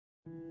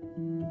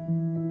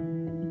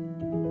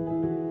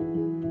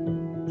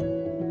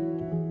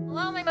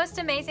most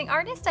amazing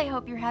artist. I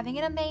hope you're having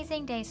an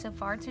amazing day so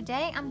far.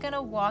 Today I'm going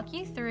to walk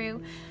you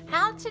through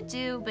how to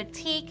do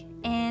batik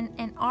in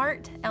an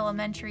art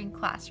elementary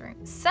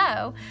classroom.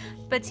 So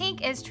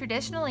batik is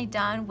traditionally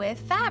done with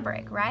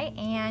fabric, right?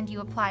 And you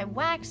apply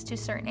wax to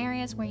certain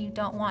areas where you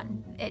don't want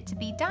it to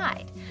be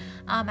dyed.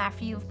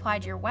 After you've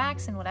applied your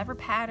wax in whatever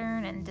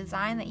pattern and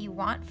design that you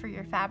want for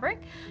your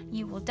fabric,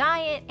 you will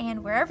dye it,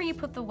 and wherever you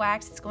put the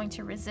wax, it's going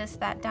to resist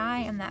that dye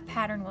and that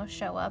pattern will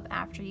show up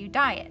after you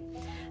dye it.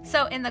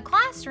 So in the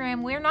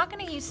classroom, we're not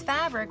going to use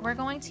fabric. We're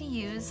going to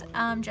use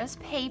just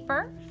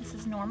paper. This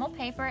is normal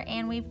paper,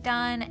 and we've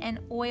done an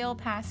oil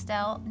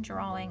pastel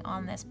drawing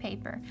on this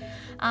paper.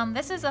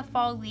 This is a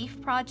fall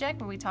leaf project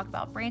where we talk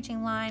about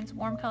branching lines,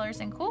 warm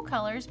colors, and cool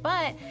colors,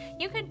 but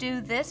you could do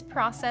this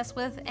process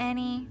with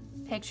any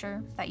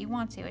picture that you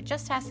want to. It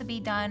just has to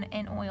be done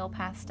in oil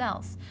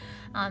pastels.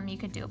 You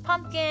could do a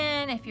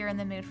pumpkin if you're in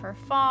the mood for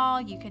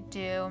fall. You could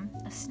do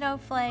a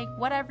snowflake,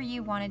 whatever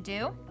you want to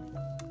do.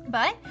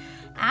 But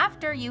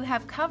after you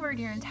have covered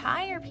your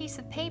entire piece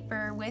of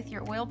paper with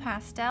your oil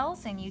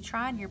pastels and you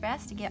tried your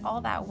best to get all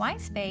that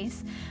white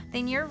space,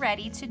 then you're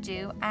ready to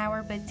do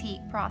our batik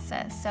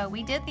process. So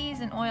we did these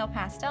in oil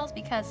pastels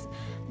because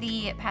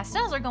the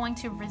pastels are going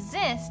to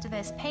resist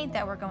this paint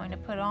that we're going to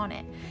put on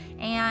it.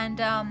 And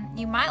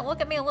you might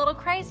look at me a little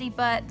crazy,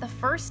 but the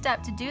first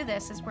step to do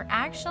this is we're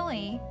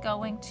actually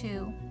going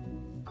to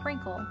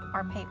crinkle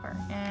our paper.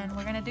 And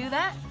we're going to do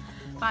that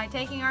by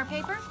taking our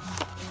paper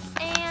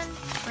and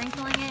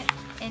sprinkling it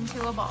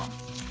into a ball.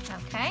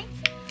 Okay,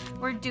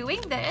 we're doing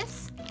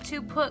this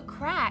to put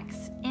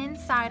cracks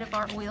inside of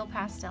our oil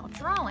pastel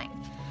drawing.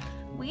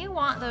 We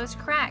want those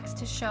cracks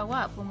to show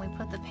up when we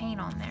put the paint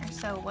on there.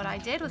 So what I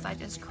did was I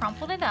just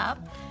crumpled it up,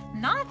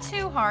 not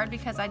too hard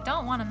because I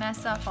don't want to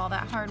mess up all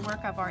that hard work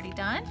I've already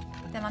done.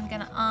 Then I'm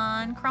gonna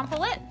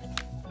uncrumple it,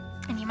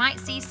 and you might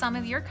see some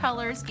of your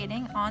colors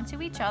getting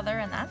onto each other,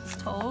 and that's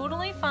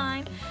totally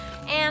fine.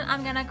 And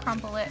I'm gonna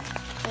crumple it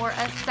for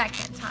a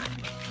second time.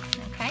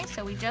 Okay,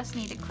 so we just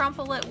need to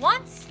crumple it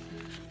once,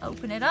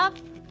 open it up,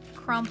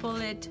 crumple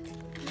it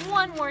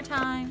one more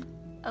time,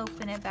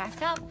 open it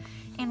back up,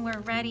 and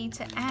we're ready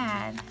to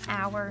add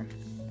our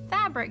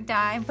fabric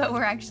dye, but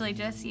we're actually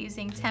just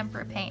using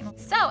tempera paint.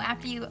 So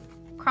after you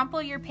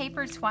crumple your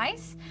paper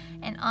twice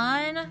and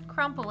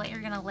uncrumple it, you're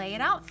gonna lay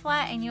it out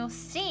flat, and you'll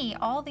see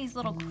all these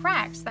little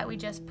cracks that we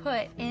just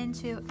put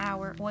into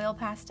our oil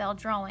pastel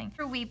drawing.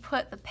 After we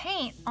put the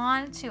paint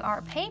onto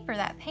our paper,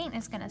 that paint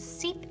is gonna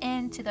seep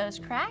into those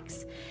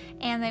cracks,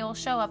 and they will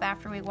show up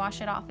after we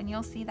wash it off, and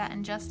you'll see that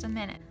in just a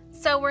minute.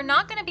 So we're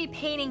not gonna be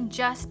painting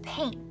just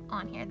paint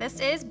on here. This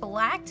is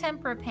black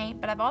tempera paint,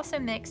 but I've also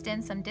mixed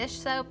in some dish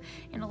soap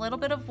and a little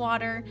bit of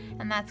water,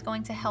 and that's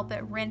going to help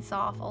it rinse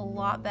off a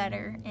lot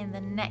better in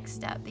the next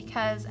step,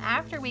 because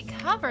after we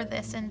cover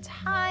this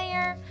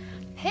entire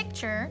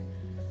picture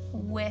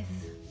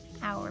with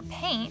our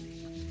paint,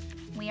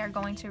 we are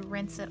going to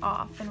rinse it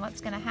off. And what's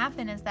going to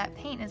happen is that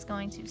paint is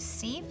going to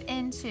seep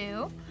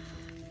into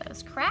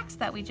those cracks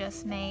that we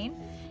just made,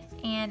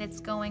 and it's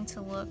going to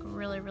look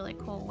really, really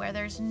cool. Where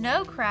there's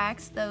no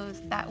cracks,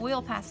 that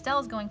oil pastel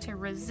is going to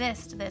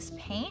resist this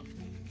paint.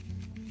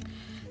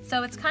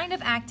 So it's kind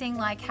of acting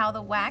like how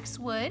the wax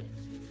would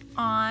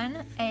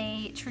on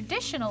a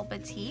traditional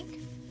batik,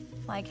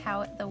 like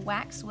how the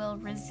wax will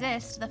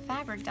resist the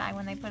fabric dye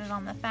when they put it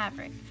on the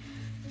fabric.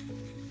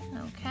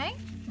 Okay,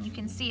 you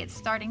can see it's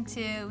starting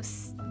to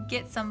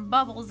get some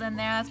bubbles in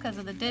there. That's because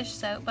of the dish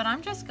soap, but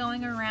I'm just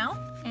going around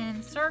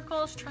in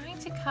circles trying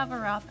to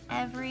cover up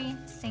every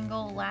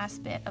single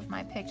last bit of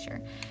my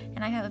picture.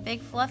 And I have a big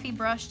fluffy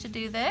brush to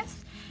do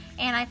this.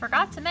 And I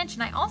forgot to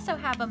mention, I also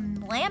have a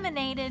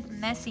laminated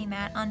messy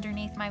mat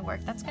underneath my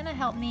work. That's going to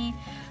help me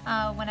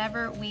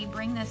whenever we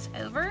bring this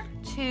over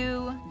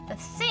to the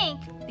sink,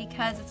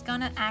 because it's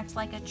going to act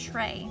like a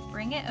tray.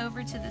 Bring it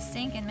over to the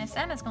sink, and Miss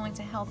Emma's going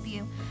to help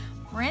you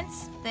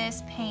rinse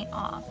this paint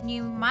off.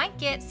 You might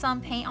get some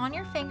paint on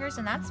your fingers,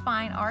 and that's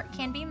fine. Art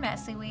can be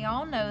messy, we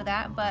all know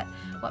that, but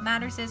what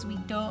matters is we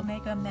don't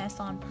make a mess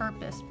on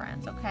purpose,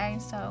 friends, okay?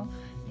 So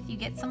if you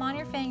get some on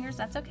your fingers,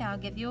 that's okay. I'll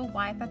give you a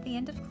wipe at the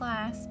end of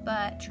class,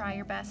 but try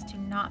your best to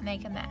not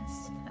make a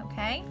mess,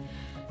 okay?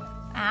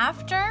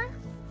 After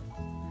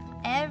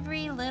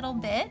every little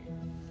bit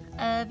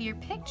of your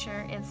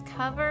picture is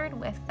covered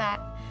with that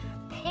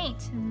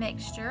paint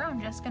mixture, I'm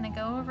just going to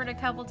go over it a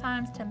couple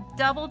times to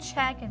double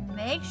check and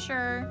make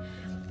sure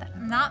that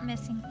I'm not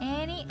missing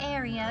any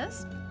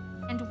areas.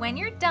 And when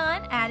you're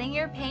done adding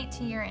your paint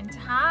to your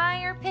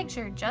entire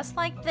picture, just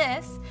like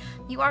this,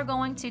 you are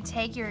going to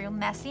take your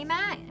messy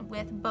mat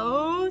with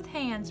both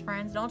hands,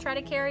 friends. Don't try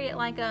to carry it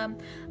like a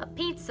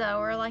pizza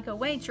or like a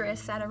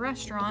waitress at a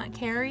restaurant.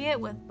 Carry it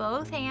with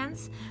both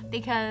hands,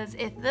 because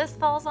if this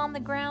falls on the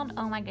ground,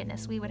 oh my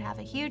goodness, we would have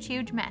a huge,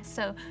 huge mess.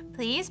 So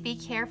please be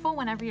careful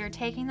whenever you're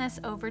taking this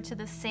over to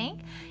the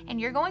sink, and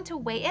you're going to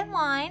wait in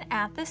line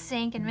at the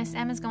sink, and Miss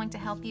Emma is going to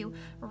help you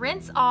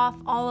rinse off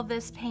all of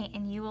this paint,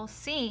 and you will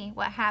see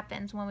what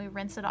happens when we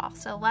rinse it off.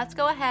 So let's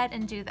go ahead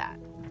and do that.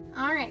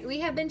 All right, we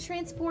have been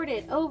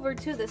transported over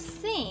to the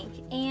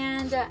sink,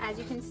 and as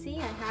you can see,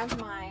 I have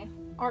my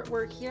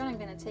artwork here, and I'm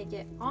going to take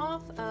it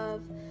off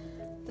of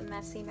the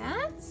messy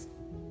mats,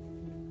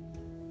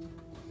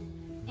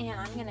 and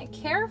I'm going to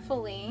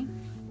carefully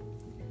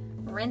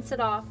rinse it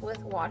off with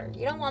water.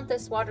 You don't want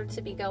this water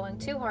to be going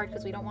too hard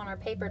because we don't want our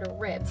paper to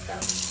rip, so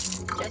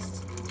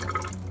just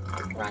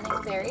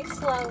running very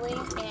slowly,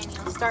 and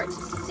you'll start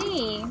to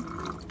see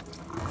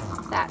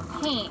that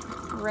paint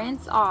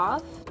rinse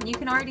off. You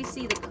can already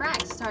see the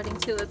cracks starting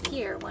to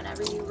appear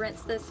whenever you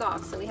rinse this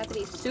off, so we have to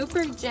be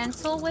super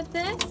gentle with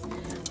this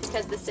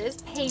because this is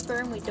paper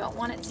and we don't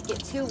want it to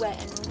get too wet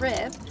and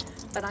rip.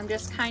 But I'm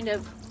just kind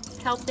of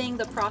helping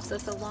the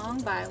process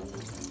along by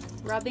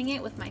rubbing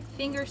it with my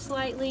finger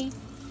slightly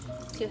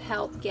to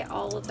help get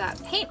all of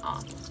that paint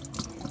off.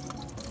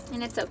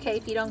 And it's okay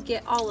if you don't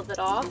get all of it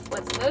off.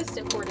 What's most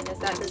important is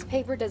that this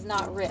paper does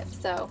not rip.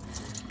 So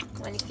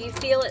if you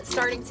feel it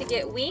starting to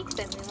get weak,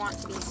 then we want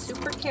to be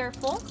super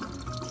careful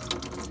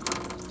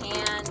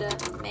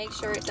and make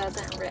sure it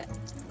doesn't rip.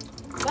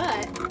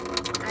 But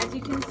as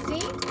you can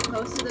see,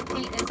 most of the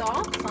paint is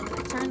off, so I'm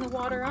going to turn the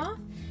water off.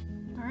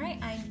 All right,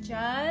 I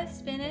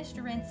just finished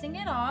rinsing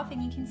it off,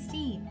 and you can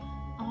see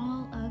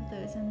all of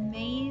those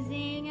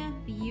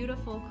amazing,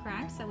 beautiful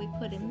cracks that we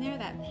put in there.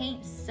 That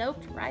paint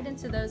soaked right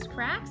into those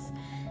cracks,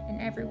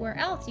 and everywhere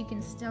else you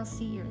can still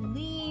see your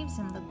leaves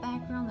in the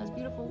background, those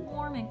beautiful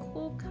warm and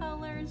cool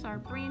colors, our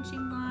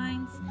branching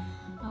lines.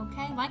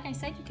 Okay, like I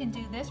said, you can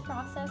do this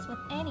process with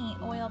any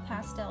oil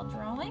pastel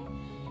drawing,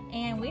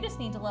 and we just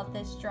need to let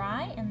this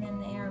dry, and then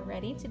they are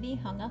ready to be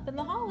hung up in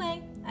the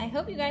hallway. I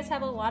hope you guys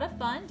have a lot of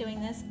fun doing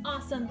this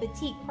awesome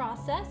batik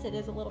process. It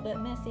is a little bit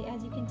messy,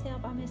 as you can tell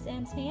by Miss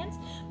M's hands,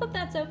 but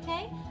that's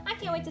okay. I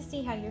can't wait to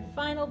see how your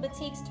final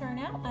batiks turn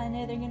out. I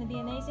know they're going to be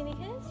amazing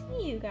because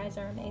you guys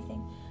are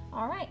amazing.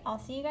 All right, I'll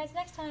see you guys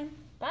next time.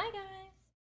 Bye, guys.